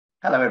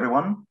Hello,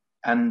 everyone,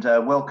 and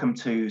welcome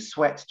to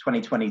SWET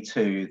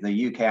 2022,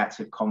 the UK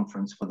Active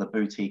Conference for the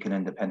Boutique and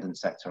Independent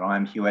Sector.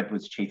 I'm Hugh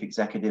Edwards, Chief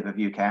Executive of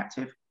UK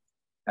Active,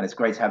 and it's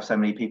great to have so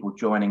many people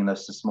joining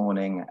us this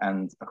morning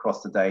and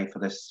across the day for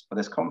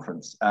this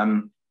conference.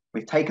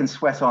 We've taken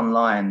SWET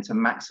online to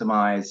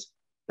maximise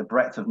the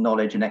breadth of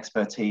knowledge and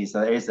expertise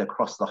there is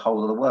across the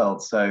whole of the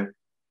world. So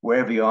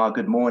wherever you are,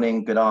 good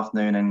morning, good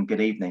afternoon, and good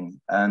evening.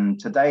 And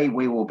today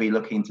we will be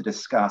looking to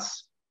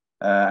discuss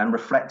and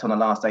reflect on the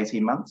last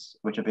 18 months,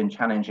 which have been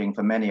challenging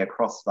for many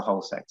across the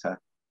whole sector,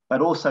 but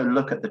also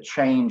look at the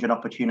change and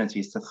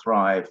opportunities to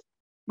thrive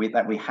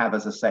that we have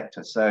as a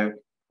sector. So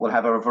we'll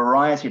have a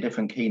variety of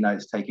different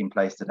keynotes taking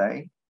place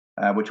today,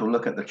 which will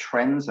look at the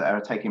trends that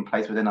are taking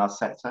place within our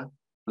sector,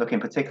 looking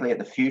particularly at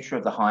the future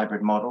of the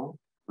hybrid model,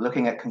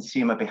 looking at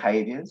consumer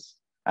behaviours,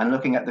 and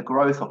looking at the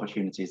growth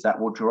opportunities that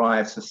will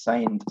drive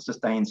sustained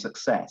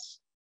success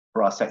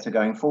for our sector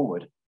going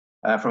forward.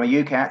 From a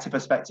UK Active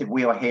perspective,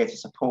 we are here to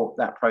support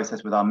that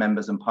process with our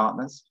members and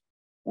partners.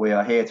 We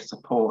are here to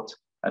support,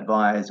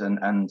 advise,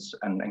 and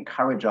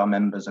encourage our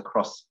members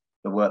across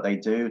the work they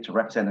do, to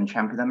represent and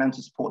champion them, and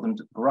to support them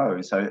to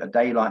grow. So a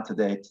day like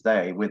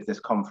today with this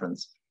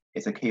conference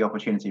is a key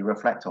opportunity to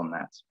reflect on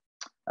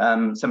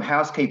that. Some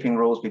housekeeping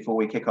rules before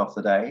we kick off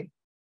the day.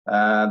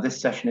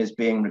 This session is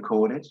being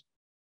recorded,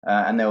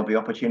 and there will be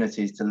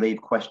opportunities to leave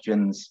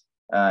questions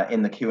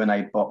in the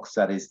Q&A box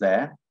that is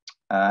there.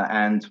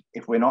 And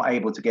if we're not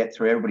able to get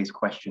through everybody's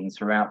questions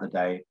throughout the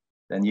day,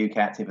 then UK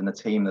Active and the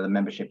team, the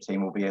membership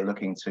team, will be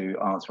looking to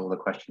answer all the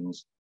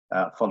questions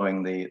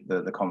following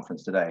the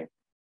conference today.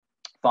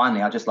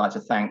 Finally, I'd just like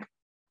to thank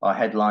our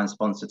headline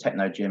sponsor,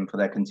 Technogym, for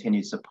their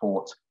continued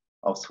support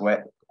of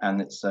SWET, and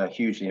it's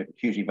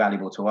hugely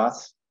valuable to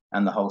us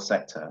and the whole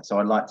sector. So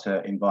I'd like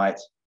to invite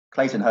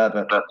Clayton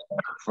Herbert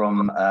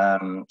from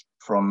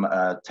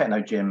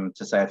Technogym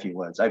to say a few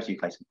words. Over to you,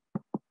 Clayton.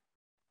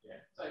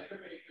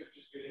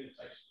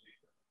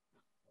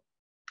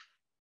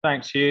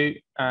 Thanks, Hugh,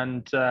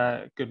 and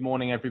good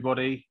morning,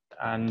 everybody.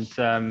 And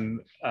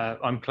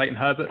I'm Clayton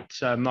Herbert,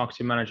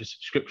 Marketing Manager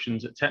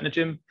Subscriptions at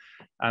Technogym,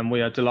 and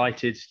we are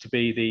delighted to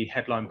be the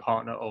headline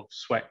partner of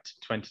SWET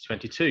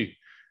 2022.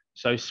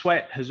 So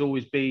SWET has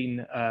always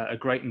been a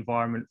great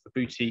environment for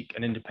boutique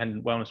and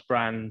independent wellness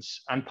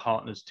brands and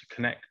partners to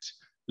connect,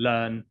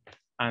 learn,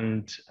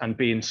 and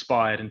be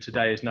inspired. And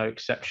today is no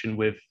exception,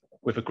 with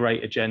a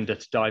great agenda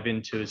to dive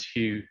into, as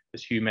Hugh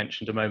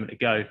mentioned a moment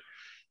ago.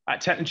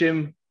 At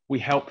Technogym, we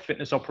help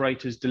fitness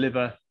operators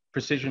deliver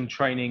precision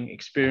training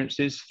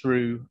experiences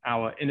through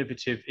our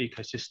innovative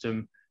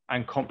ecosystem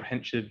and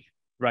comprehensive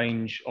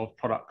range of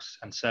products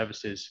and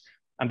services.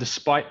 And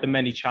despite the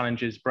many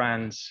challenges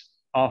brands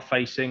are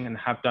facing and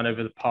have done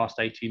over the past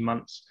 18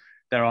 months,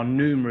 there are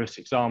numerous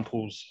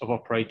examples of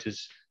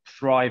operators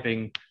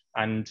thriving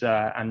and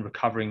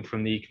recovering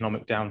from the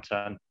economic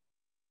downturn,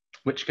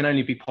 which can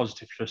only be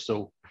positive for us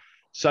all.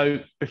 So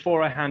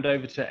before I hand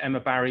over to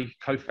Emma Barry,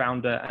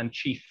 co-founder and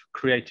chief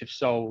creative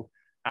soul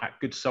at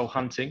Good Soul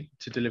Hunting,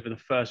 to deliver the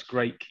first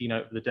great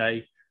keynote of the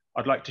day,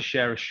 I'd like to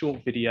share a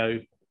short video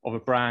of a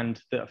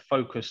brand that are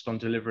focused on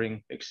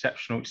delivering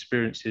exceptional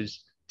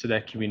experiences to their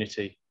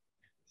community.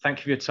 Thank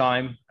you for your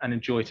time and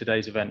enjoy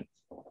today's event.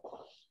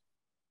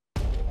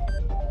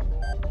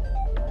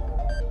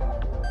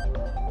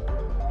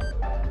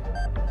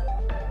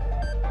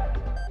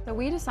 So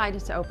we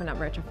decided to open up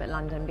Retrofit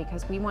London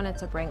because we wanted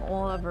to bring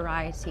all a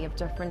variety of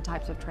different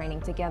types of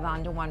training together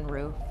under one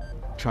roof.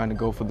 Trying to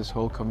go for this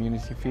whole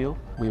community feel.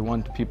 We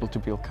want people to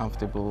feel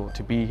comfortable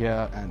to be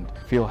here and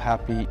feel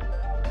happy.